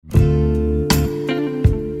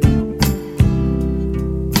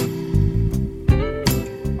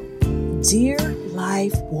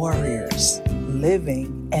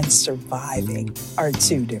living and surviving are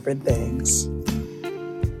two different things.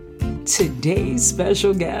 Today's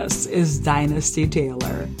special guest is Dynasty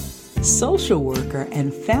Taylor, social worker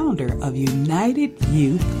and founder of United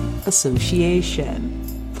Youth Association.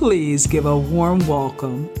 Please give a warm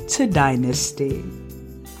welcome to Dynasty.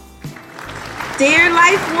 Dear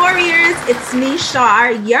Life Warriors, it's me,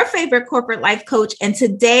 Shar, your favorite corporate life coach. And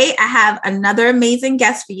today I have another amazing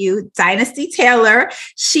guest for you, Dynasty Taylor.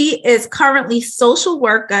 She is currently social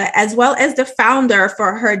worker as well as the founder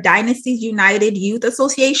for her Dynasty's United Youth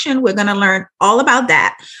Association. We're going to learn all about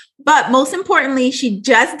that. But most importantly, she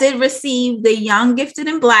just did receive the Young, Gifted,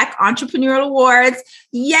 and Black Entrepreneurial Awards.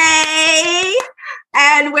 Yay!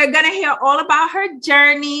 And we're going to hear all about her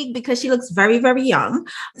journey because she looks very, very young.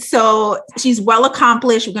 So she's well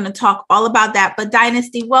accomplished. We're going to talk all about that. But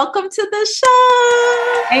Dynasty, welcome to the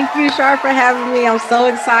show. Thank you, Shar, for having me. I'm so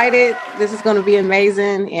excited. This is going to be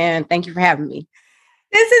amazing. And thank you for having me.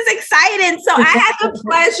 This is exciting. So I had the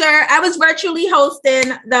pleasure. I was virtually hosting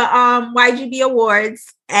the YGB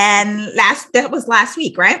Awards, and that was last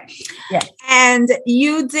week, right? Yeah. And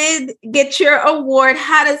you did get your award.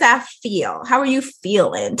 How does that feel? How are you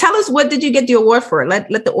feeling? Tell us, what did you get the award for? Let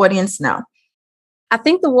the audience know. I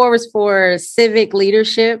think the award was for civic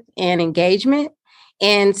leadership and engagement.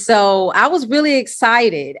 And so I was really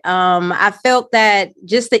excited. I felt that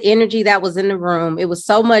just the energy that was in the room, it was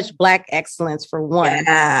so much Black excellence for one.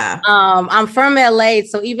 Yeah. I'm from LA,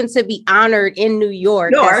 so even to be honored in New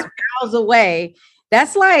York, that's miles away,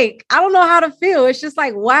 that's like, I don't know how to feel. It's just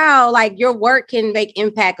like, wow, like your work can make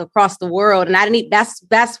impact across the world. And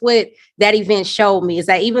that's what that event showed me, is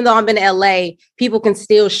that even though I'm in LA, people can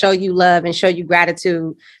still show you love and show you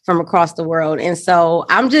gratitude from across the world. And so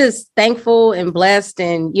I'm just thankful and blessed.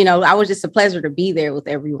 And, I was just a pleasure to be there with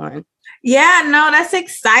everyone. Yeah, no, that's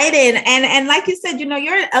exciting. And like you said, you're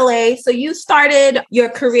in LA, so you started your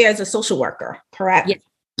career as a social worker, correct? Yes.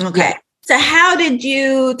 Okay. Yeah. So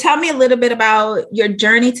tell me a little bit about your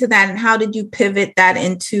journey to that, and how did you pivot that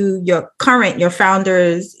into your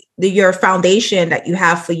foundation that you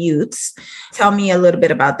have for youths? Tell me a little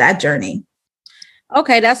bit about that journey.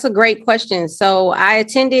 Okay, that's a great question. So I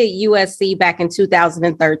attended USC back in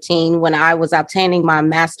 2013 when I was obtaining my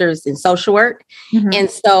master's in social work. Mm-hmm.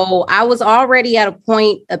 And so I was already at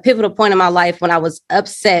a pivotal point in my life when I was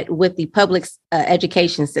upset with the public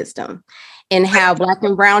education system, and how Black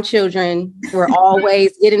and brown children were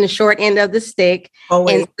always getting the short end of the stick.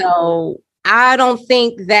 Always. And so I don't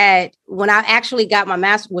think that when I actually got my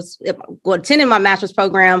attending my master's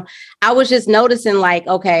program, I was just noticing like,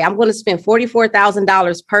 okay, I'm going to spend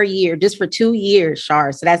 $44,000 per year just for 2 years,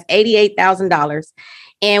 Shar. So that's $88,000.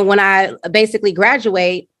 And when I basically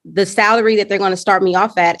graduate, the salary that they're going to start me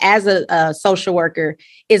off at as a social worker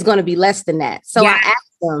is going to be less than that. So yeah. I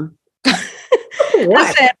asked them,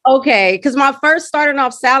 I said, okay, because my first starting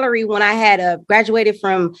off salary when I had graduated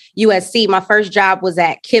from USC, my first job was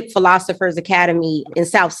at KIPP Philosophers Academy in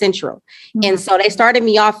South Central. Mm-hmm. And so they started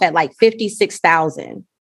me off at like $56,000.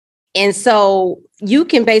 And so you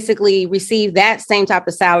can basically receive that same type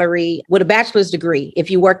of salary with a bachelor's degree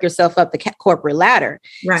if you work yourself up the corporate ladder.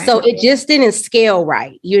 Right. So it just didn't scale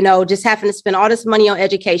right, just having to spend all this money on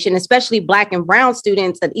education, especially Black and brown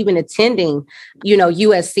students that even attending,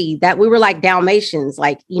 USC, that we were like Dalmatians,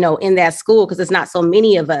 like, in that school, because there's not so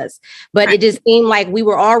many of us. But right. It just seemed like we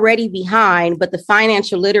were already behind, but the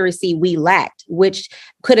financial literacy we lacked, which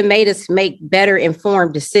could have made us make better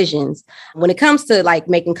informed decisions when it comes to like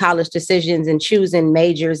making college decisions and choosing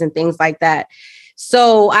majors and things like that.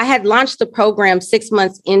 So I had launched the program 6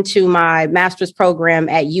 months into my master's program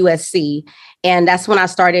at USC. And that's when I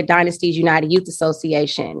started Dynasty's United Youth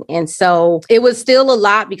Association. And so it was still a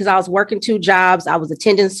lot because I was working 2 jobs. I was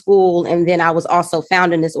attending school, and then I was also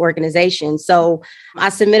founding this organization. So I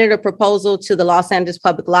submitted a proposal to the Los Angeles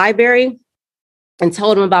Public Library and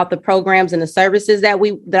told them about the programs and the services that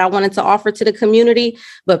I wanted to offer to the community.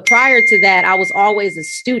 But prior to that, I was always a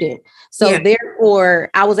student. So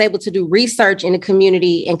therefore, I was able to do research in the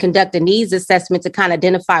community and conduct a needs assessment to kind of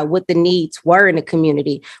identify what the needs were in the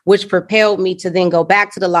community, which propelled me to then go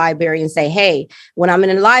back to the library and say, hey, when I'm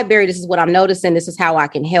in the library, this is what I'm noticing. This is how I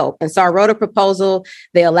can help. And so I wrote a proposal.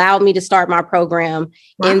 They allowed me to start my program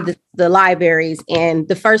in the libraries. And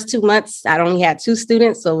the first 2 months, I only had 2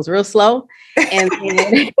 students, so it was real slow. And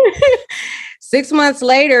then 6 months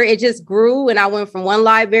later, it just grew. And I went from 1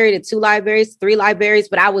 library to 2 libraries, 3 libraries,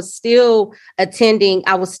 but I was still attending.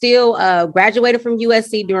 I was still graduated from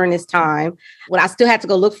USC during this time. Well, I still had to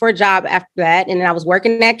go look for a job after that. And then I was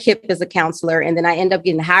working at KIPP as a counselor. And then I ended up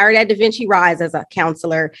getting hired at Da Vinci Rise as a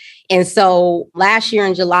counselor. And so last year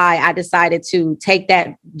in July, I decided to take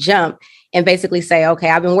that jump and basically say, okay,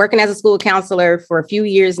 I've been working as a school counselor for a few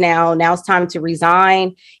years now. Now it's time to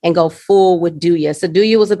resign and go full with Duya. So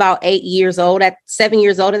Duya was about 7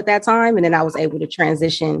 years old at that time. And then I was able to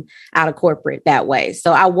transition out of corporate that way.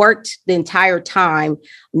 So I worked the entire time,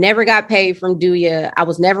 never got paid from Duya. I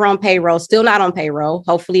was never on payroll, still not on payroll.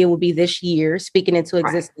 Hopefully it will be this year, speaking into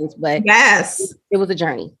existence, but yes, it was a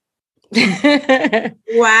journey.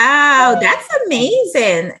 Wow, that's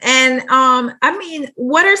amazing. And I mean,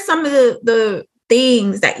 what are some of the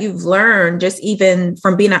things that you've learned just even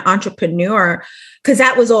from being an entrepreneur? Because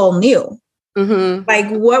that was all new. Mm-hmm. Like,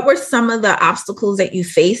 what were some of the obstacles that you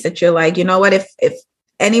faced that you're like, you know what, if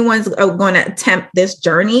anyone's going to attempt this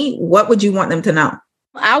journey, what would you want them to know?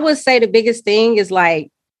 I would say the biggest thing is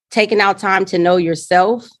like taking out time to know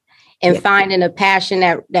yourself and finding a passion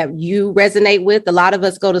that you resonate with. A lot of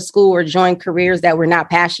us go to school or join careers that we're not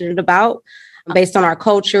passionate about based on our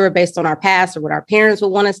culture, or based on our past, or what our parents would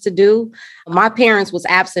want us to do. My parents was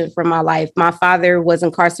absent from my life. My father was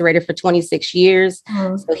incarcerated for 26 years.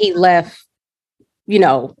 Mm-hmm. So he left,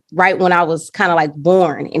 right when I was kind of like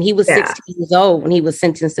born, and he was 16 years old when he was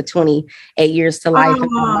sentenced to 28 years to life. And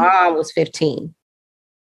my mom was 15.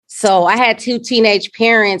 So I had 2 teenage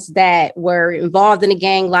parents that were involved in the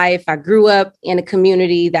gang life. I grew up in a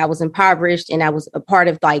community that was impoverished, and I was a part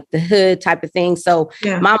of like the hood type of thing. So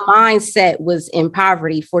my mindset was in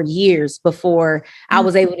poverty for years before I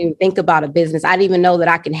was able to even think about a business. I didn't even know that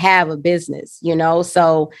I can have a business,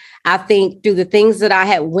 So I think through the things that I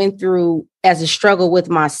had went through as a struggle with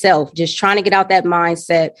myself, just trying to get out that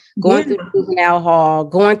mindset, going through the juvenile hall,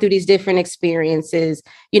 going through these different experiences,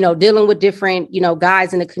 dealing with different,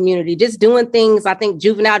 guys in the community, just doing things. I think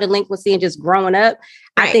juvenile delinquency and just growing up,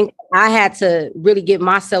 right. I think I had to really get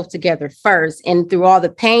myself together first. And through all the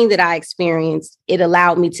pain that I experienced, it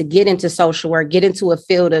allowed me to get into social work, get into a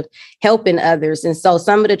field of helping others. And so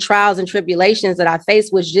some of the trials and tribulations that I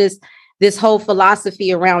faced was just this whole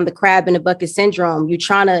philosophy around the crab in the bucket syndrome. You're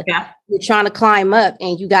trying to climb up,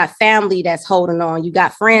 and you got family that's holding on. You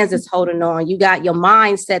got friends that's holding on. You got your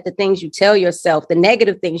mindset, the things you tell yourself, the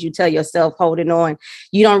negative things you tell yourself holding on.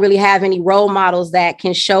 You don't really have any role models that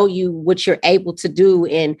can show you what you're able to do.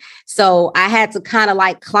 And so I had to kind of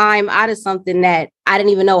like climb out of something that I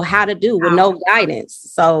didn't even know how to do with no guidance.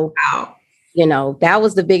 So, that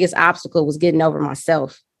was the biggest obstacle, was getting over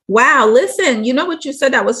myself. Wow. Listen, you know what you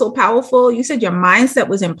said that was so powerful? You said your mindset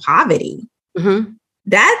was in poverty. Mm-hmm.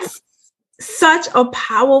 That's such a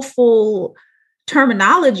powerful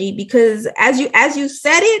terminology, because as you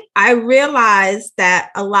said it, I realized that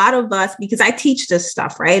a lot of us, because I teach this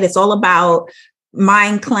stuff, right? It's all about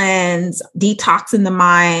mind cleanse, detoxing the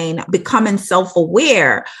mind, becoming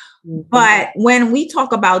self-aware. Mm-hmm. But when we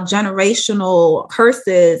talk about generational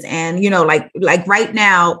curses and, like right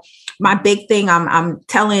now, my big thing I'm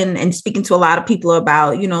telling and speaking to a lot of people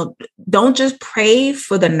about, don't just pray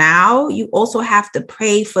for the now. You also have to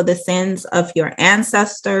pray for the sins of your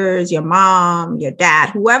ancestors, your mom, your dad,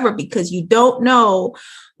 whoever, because you don't know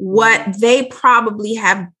what they probably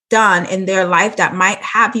have done in their life that might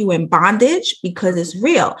have you in bondage, because it's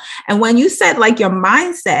real. And when you said like your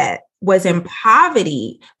mindset was in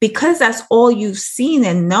poverty, because that's all you've seen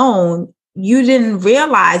and known, you didn't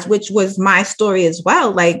realize, which was my story as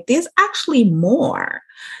well, like there's actually more.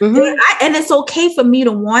 Mm-hmm. And it's okay for me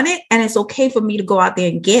to want it, and it's okay for me to go out there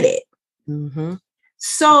and get it. Mm-hmm.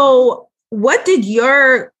 So what did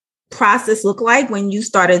your process look like when you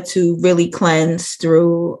started to really cleanse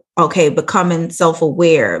through, becoming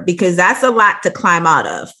self-aware? Because that's a lot to climb out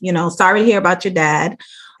of, sorry to hear about your dad.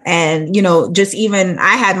 And, just even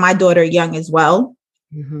I had my daughter young as well.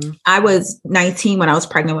 Mm-hmm. I was 19 when I was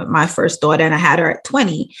pregnant with my first daughter, and I had her at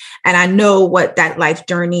 20. And I know what that life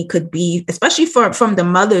journey could be, especially from the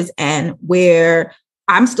mother's end, where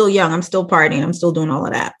I'm still young, I'm still partying, I'm still doing all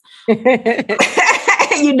of that. I'm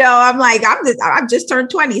like, I've just turned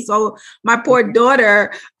 20. So my poor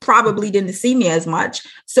daughter probably didn't see me as much.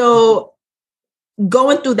 So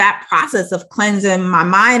going through that process of cleansing my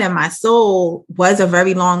mind and my soul was a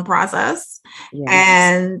very long process. Yes.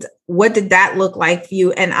 And what did that look like for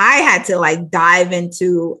you? And I had to like dive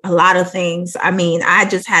into a lot of things. I mean, I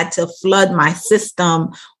just had to flood my system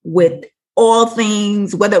with all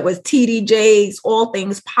things, whether it was TDJs, all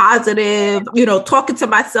things positive, talking to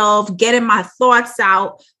myself, getting my thoughts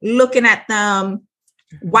out, looking at them,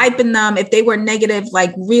 wiping them. If they were negative,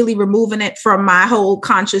 like really removing it from my whole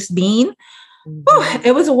conscious being. Mm-hmm.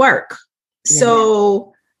 It was a work. Yeah.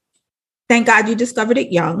 So thank God you discovered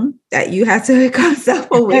it young, that you had to become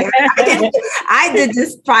self-aware. I did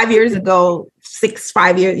this 5 years ago, 6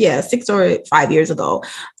 or 5 years ago.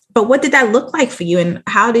 But what did that look like for you? And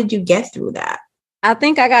how did you get through that? I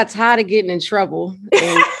think I got tired of getting in trouble.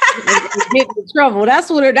 And getting in trouble. That's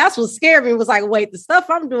what scared me. Was like, wait, the stuff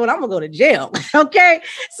I'm doing, I'm gonna go to jail. Okay.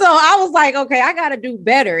 So I was like, okay, I gotta do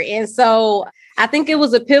better. And so I think it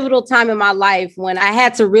was a pivotal time in my life when I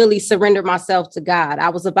had to really surrender myself to God. I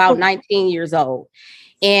was about 19 years old.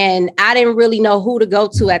 And I didn't really know who to go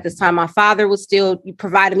to at this time. My father was still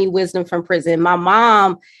providing me wisdom from prison. My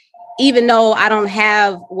mom, even though I don't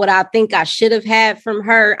have what I think I should have had from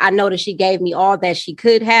her, I know that she gave me all that she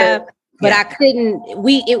could have, but I couldn't,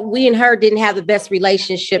 we and her didn't have the best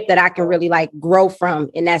relationship that I can really like grow from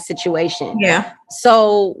in that situation. Yeah.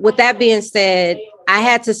 So with that being said, I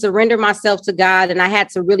had to surrender myself to God and I had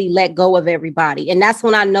to really let go of everybody. And that's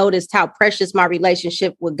when I noticed how precious my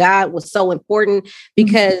relationship with God was so important,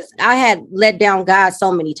 because I had let down God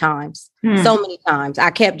so many times. So many times.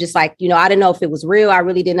 I kept just like, I didn't know if it was real. I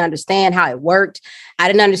really didn't understand how it worked. I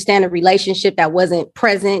didn't understand a relationship that wasn't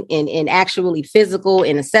present and actually physical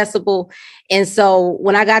and accessible. And so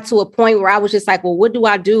when I got to a point where I was just like, well, what do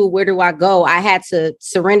I do? Where do I go? I had to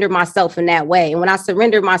surrender myself in that way. And when I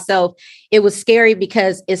surrendered myself, it was scary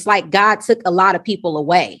because it's like God took a lot of people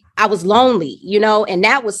away. I was lonely, and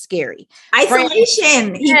that was scary.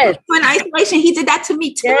 Isolation. He put you in isolation. He did that to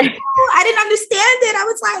me too. Yeah. I didn't understand it. I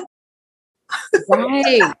was like,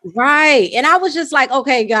 Right. And I was just like,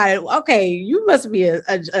 okay, God, okay, you must be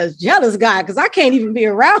a jealous guy, because I can't even be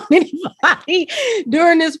around anybody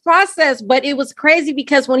during this process. But it was crazy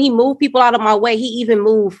because when he moved people out of my way, he even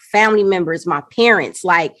moved family members, my parents,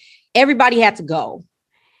 like everybody had to go.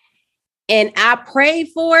 And I prayed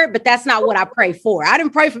for it, but that's not what I pray for. I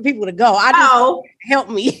didn't pray for people to go. I just help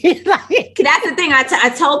me. That's the thing.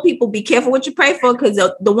 I tell people, be careful what you pray for, because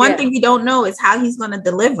the one thing you don't know is how he's going to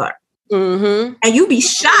deliver. Mm-hmm. And you be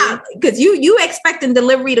shocked because you expecting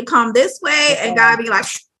delivery to come this way, and God be like,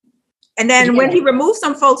 and then when he removes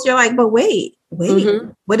some folks, you're like, but wait,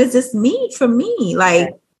 what does this mean for me? Like,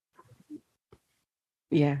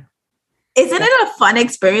 isn't it a fun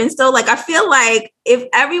experience though? Like, I feel like if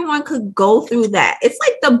everyone could go through that, it's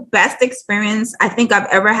like the best experience I think I've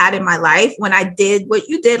ever had in my life, when I did what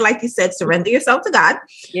you did, like you said, surrender yourself to God.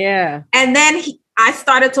 Yeah. And then I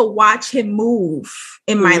started to watch him move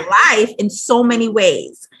in my life in so many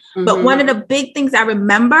ways. But one of the big things I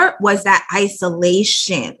remember was that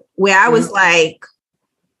isolation, where I was like,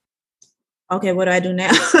 okay, what do I do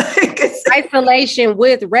now? Isolation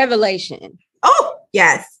with revelation. Oh,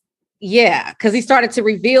 yes. Yeah, because he started to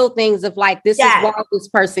reveal things of like, this is why this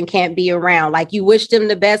person can't be around. Like, you wish them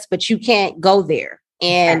the best, but you can't go there.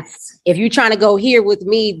 And if you're trying to go here with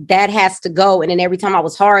me, that has to go. And then every time I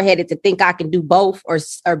was hard-headed to think I can do both,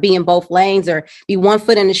 or be in both lanes, or be 1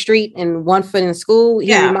 foot in the street and 1 foot in school,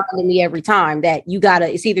 he reminded me every time that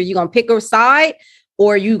it's either you're going to pick a side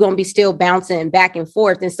or you're going to be still bouncing back and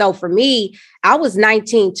forth. And so for me, I was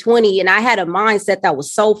 19, 20, and I had a mindset that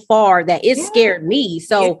was so far that it scared me.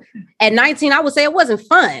 So at 19, I would say it wasn't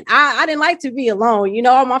fun. I didn't like to be alone.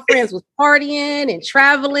 All my friends was partying and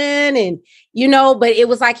traveling and, but it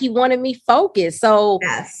was like he wanted me focused. So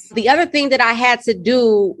the other thing that I had to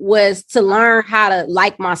do was to learn how to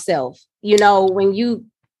like myself. When you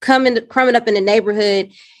coming up in the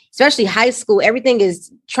neighborhood, especially high school, everything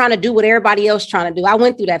is trying to do what everybody else trying to do. I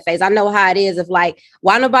went through that phase. I know how it is of like,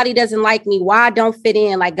 why nobody doesn't like me, why I don't fit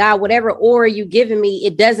in. Like, God, whatever aura you giving me,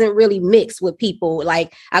 it doesn't really mix with people.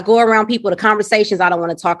 Like, I go around people, the conversations I don't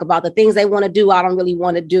want to talk about, the things they want to do, I don't really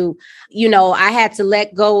want to do. I had to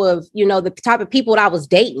let go of, the type of people that I was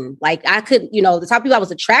dating. Like, I could, the type of people I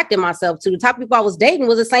was attracting myself to, the type of people I was dating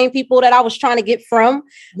was the same people that I was trying to get from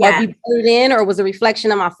or be put in, or was a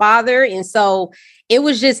reflection of my father. And so it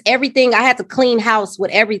was just everything. I had to clean house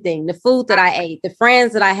with everything, the food that I ate, the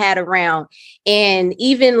friends that I had around, and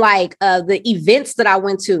even like the events that I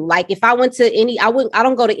went to. Like, if I went to I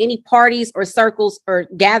don't go to any parties or circles or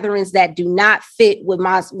gatherings that do not fit with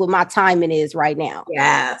my timing is right now.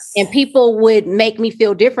 Yes. And people would make me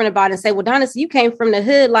feel different about it and say, well, Donna, you came from the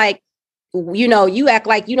hood. Like, you act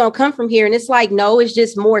like you don't come from here. And it's like, no, it's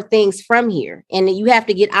just more things from here. And you have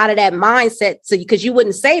to get out of that mindset. So, because you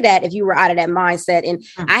wouldn't say that if you were out of that mindset. And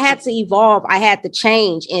I had to evolve. I had to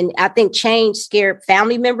change. And I think change scared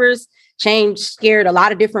family members. Change scared a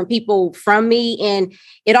lot of different people from me. And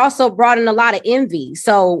it also brought in a lot of envy.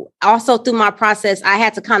 So also through my process, I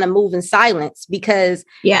had to kind of move in silence, because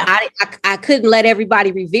I couldn't let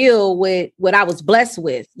everybody reveal what I was blessed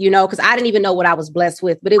with, because I didn't even know what I was blessed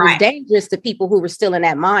with, but it was dangerous to people who were still in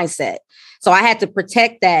that mindset. So I had to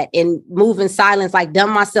protect that and move in silence, like dumb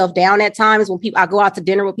myself down at times when I go out to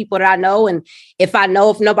dinner with people that I know. And if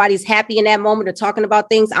nobody's happy in that moment or talking about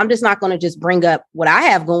things, I'm just not going to just bring up what I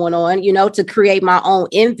have going on, to create my own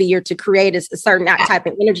envy or to create a certain type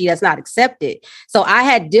of energy that's not accepted. So I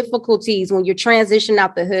had difficulties when you're transitioning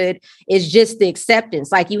out the hood. It's just the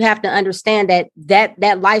acceptance. Like you have to understand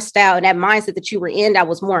that lifestyle and that mindset that you were in that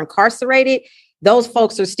was more incarcerated, those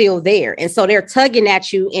folks are still there. And so they're tugging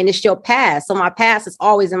at you and it's your past. So my past is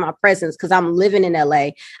always in my presence because I'm living in LA.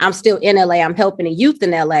 I'm still in LA. I'm helping the youth in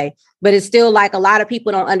LA. But it's still like a lot of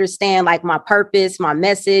people don't understand like my purpose, my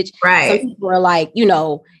message. Right. Some people are like,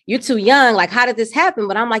 you're too young. Like, how did this happen?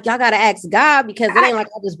 But I'm like, y'all got to ask God because it ain't like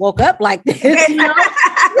I just woke up like this.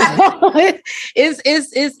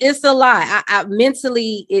 It's a lot. I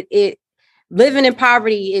mentally, living in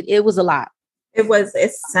poverty, it was a lot.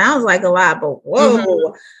 It sounds like a lot, but whoa.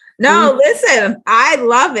 Mm-hmm. No, listen, I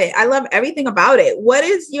love it. I love everything about it. What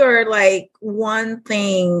is your one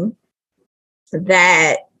thing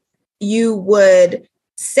that you would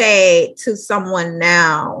say to someone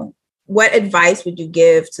now? What advice would you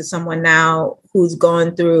give to someone now who's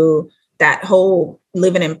going through that whole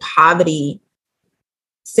living in poverty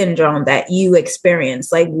syndrome that you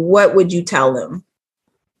experienced? What would you tell them?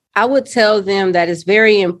 I would tell them that it's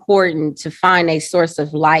very important to find a source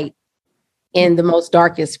of light in the most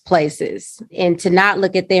darkest places and to not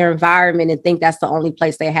look at their environment and think that's the only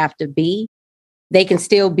place they have to be. They can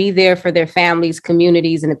still be there for their families,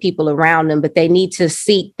 communities, and the people around them, but they need to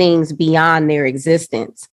seek things beyond their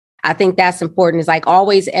existence. I think that's important. It's like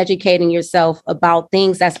always educating yourself about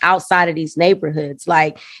things that's outside of these neighborhoods.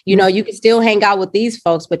 Like, you can still hang out with these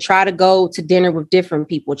folks, but try to go to dinner with different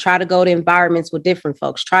people, try to go to environments with different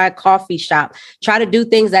folks, try a coffee shop, try to do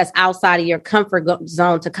things that's outside of your comfort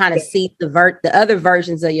zone to kind of see the other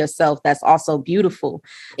versions of yourself. That's also beautiful.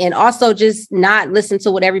 And also just not listen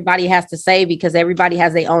to what everybody has to say because everybody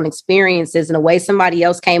has their own experiences and the way somebody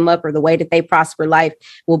else came up or the way that they prosper life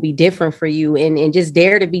will be different for you and just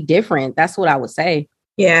dare to be different. That's what I would say.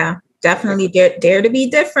 Yeah, definitely dare to be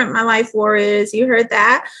different, my life warriors. You heard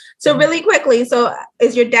that. So really quickly, so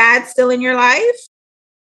is your dad still in your life?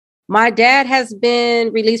 My dad has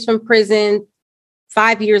been released from prison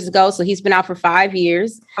 5 years ago. So he's been out for 5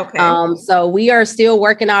 years. Okay. So we are still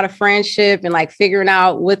working out a friendship and figuring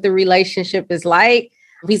out what the relationship is like.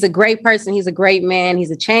 He's a great person. He's a great man.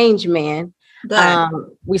 He's a changed man. I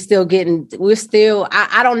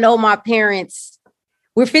don't know my parents.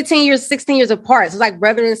 We're 16 years apart. So it's like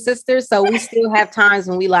brother and sister. So we still have times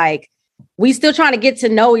when we still trying to get to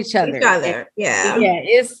know each other. Yeah. Yeah.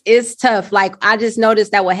 It's tough. I just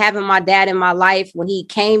noticed that with having my dad in my life, when he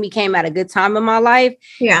came at a good time in my life.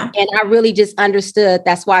 Yeah. And I really just understood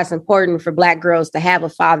that's why it's important for Black girls to have a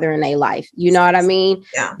father in their life. You know what I mean?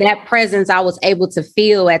 Yeah. That presence I was able to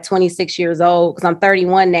feel at 26 years old because I'm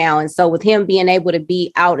 31 now. And so with him being able to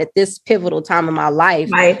be out at this pivotal time of my life,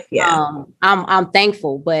 I'm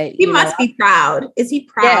thankful. But he must be proud. Is he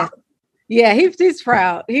proud? Yeah. Yeah, he's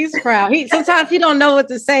proud. He's proud. Sometimes he don't know what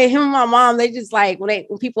to say. Him and my mom, they just when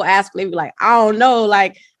people ask, they be like, I don't know.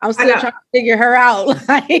 I'm still trying to figure her out. So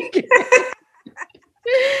I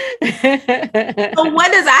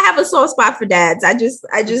have a soft spot for dads. I just,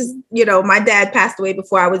 my dad passed away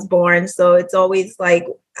before I was born. So it's always I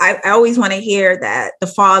always want to hear that the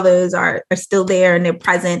fathers are still there and they're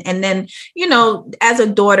present. And then, as a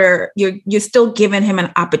daughter, you're still giving him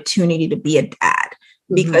an opportunity to be a dad.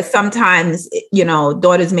 Because sometimes,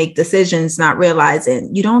 daughters make decisions not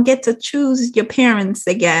realizing you don't get to choose your parents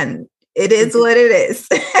again. It is what it is.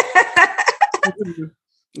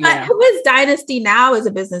 But who is Dynasty now as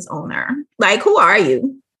a business owner? Who are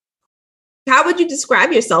you? How would you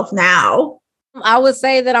describe yourself now? I would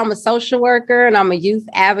say that I'm a social worker and I'm a youth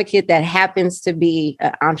advocate that happens to be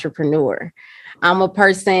an entrepreneur. I'm a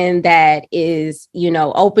person that is,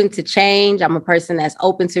 open to change. I'm a person that's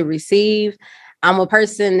open to receive. I'm a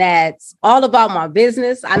person that's all about my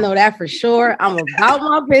business. I know that for sure. I'm about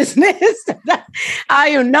my business. I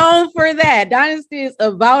am known for that. Dynasty is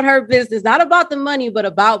about her business, not about the money, but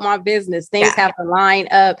about my business. Things have to line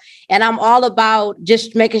up. And I'm all about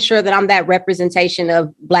just making sure that I'm that representation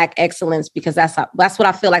of Black excellence, because that's what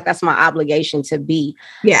I feel like that's my obligation to be.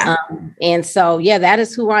 Yeah. And so, that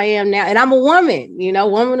is who I am now. And I'm a woman,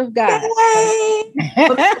 woman of God.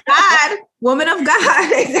 Woman of God. Woman of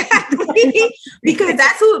God, exactly. Because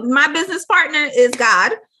that's who my business partner is,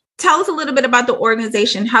 God. Tell us a little bit about the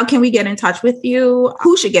organization. How can we get in touch with you?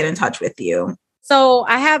 Who should get in touch with you? So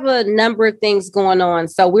I have a number of things going on.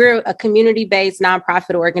 So we're a community-based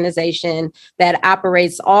nonprofit organization that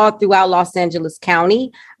operates all throughout Los Angeles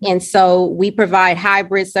County. And so we provide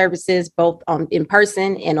hybrid services both in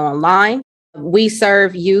person and online. We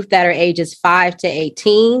serve youth that are ages 5 to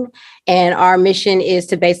 18. And our mission is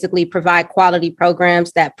to basically provide quality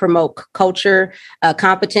programs that promote culture,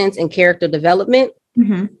 competence, and character development.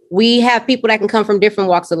 Mm-hmm. We have people that can come from different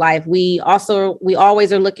walks of life. We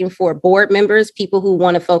always are looking for board members, people who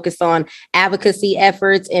want to focus on advocacy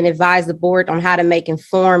efforts and advise the board on how to make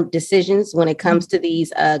informed decisions when it comes to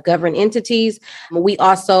these governed entities. We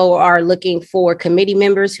also are looking for committee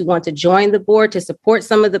members who want to join the board to support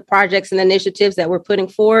some of the projects and initiatives that we're putting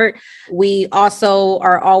forward. We also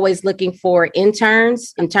are always looking for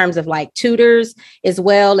interns in terms of like tutors, as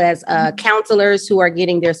well as counselors who are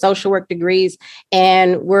getting their social work degrees.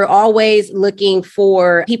 And we're always looking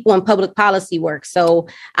for people in public policy work. So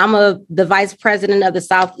I'm the vice president of the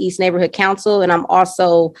Southeast Neighborhood Council, and I'm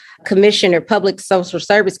also public social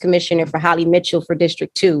service commissioner for Holly Mitchell for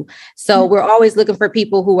District 2. So we're always looking for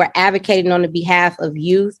people who are advocating on the behalf of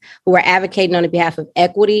youth, who are advocating on the behalf of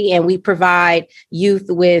equity. And we provide youth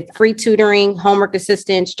with free tutoring, homework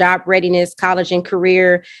assistance, job readiness, college and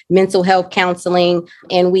career, mental health counseling.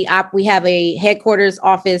 And we have a headquarters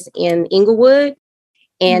office in Inglewood.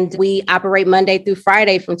 And we operate Monday through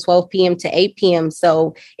Friday from 12 p.m. to 8 p.m.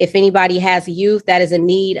 So if anybody has youth that is in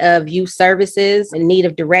need of youth services, in need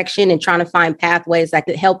of direction and trying to find pathways that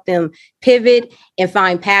could help them pivot and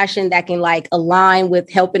find passion that can like align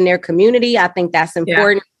with helping their community, I think that's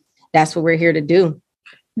important. Yeah. That's what we're here to do.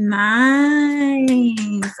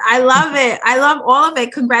 Nice. I love it. I love all of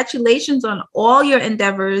it. Congratulations on all your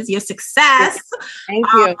endeavors, your success. Thank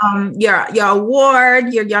you. Your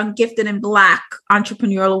award, your Young Gifted and Black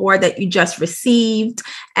Entrepreneurial Award that you just received.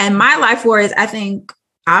 And my life warriors, I think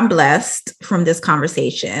I'm blessed from this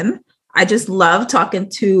conversation. I just love talking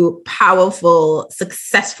to powerful,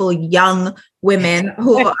 successful young women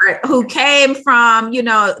who came from,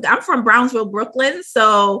 I'm from Brownsville, Brooklyn.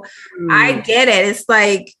 So I get it. It's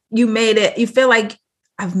like you made it. You feel like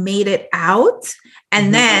I've made it out.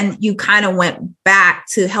 And then you kind of went back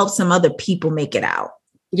to help some other people make it out.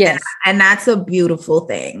 Yes. And that's a beautiful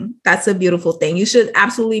thing. That's a beautiful thing. You should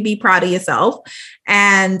absolutely be proud of yourself.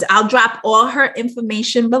 And I'll drop all her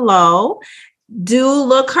information below. Do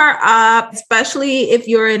look her up, especially if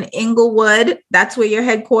you're in Inglewood. That's where your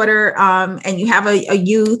headquarters, and you have a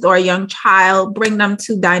youth or a young child, bring them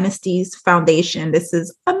to Dynasty's Foundation. This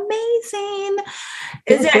is amazing.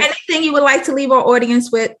 Is there anything you would like to leave our audience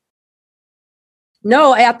with?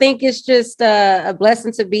 No, I think it's just a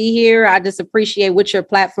blessing to be here. I just appreciate what your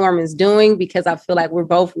platform is doing because I feel like we're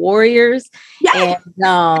both warriors. Yes.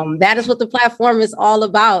 And that is what the platform is all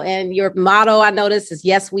about. And your motto, I noticed, is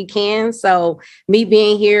yes, we can. So me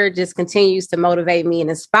being here just continues to motivate me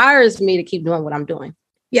and inspires me to keep doing what I'm doing.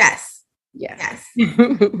 Yes. Yes.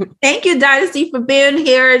 Thank you, Dynasty, for being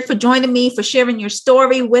here, for joining me, for sharing your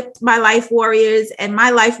story with my life warriors. And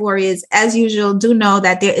my life warriors, as usual, do know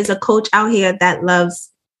that there is a coach out here that loves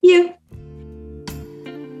you.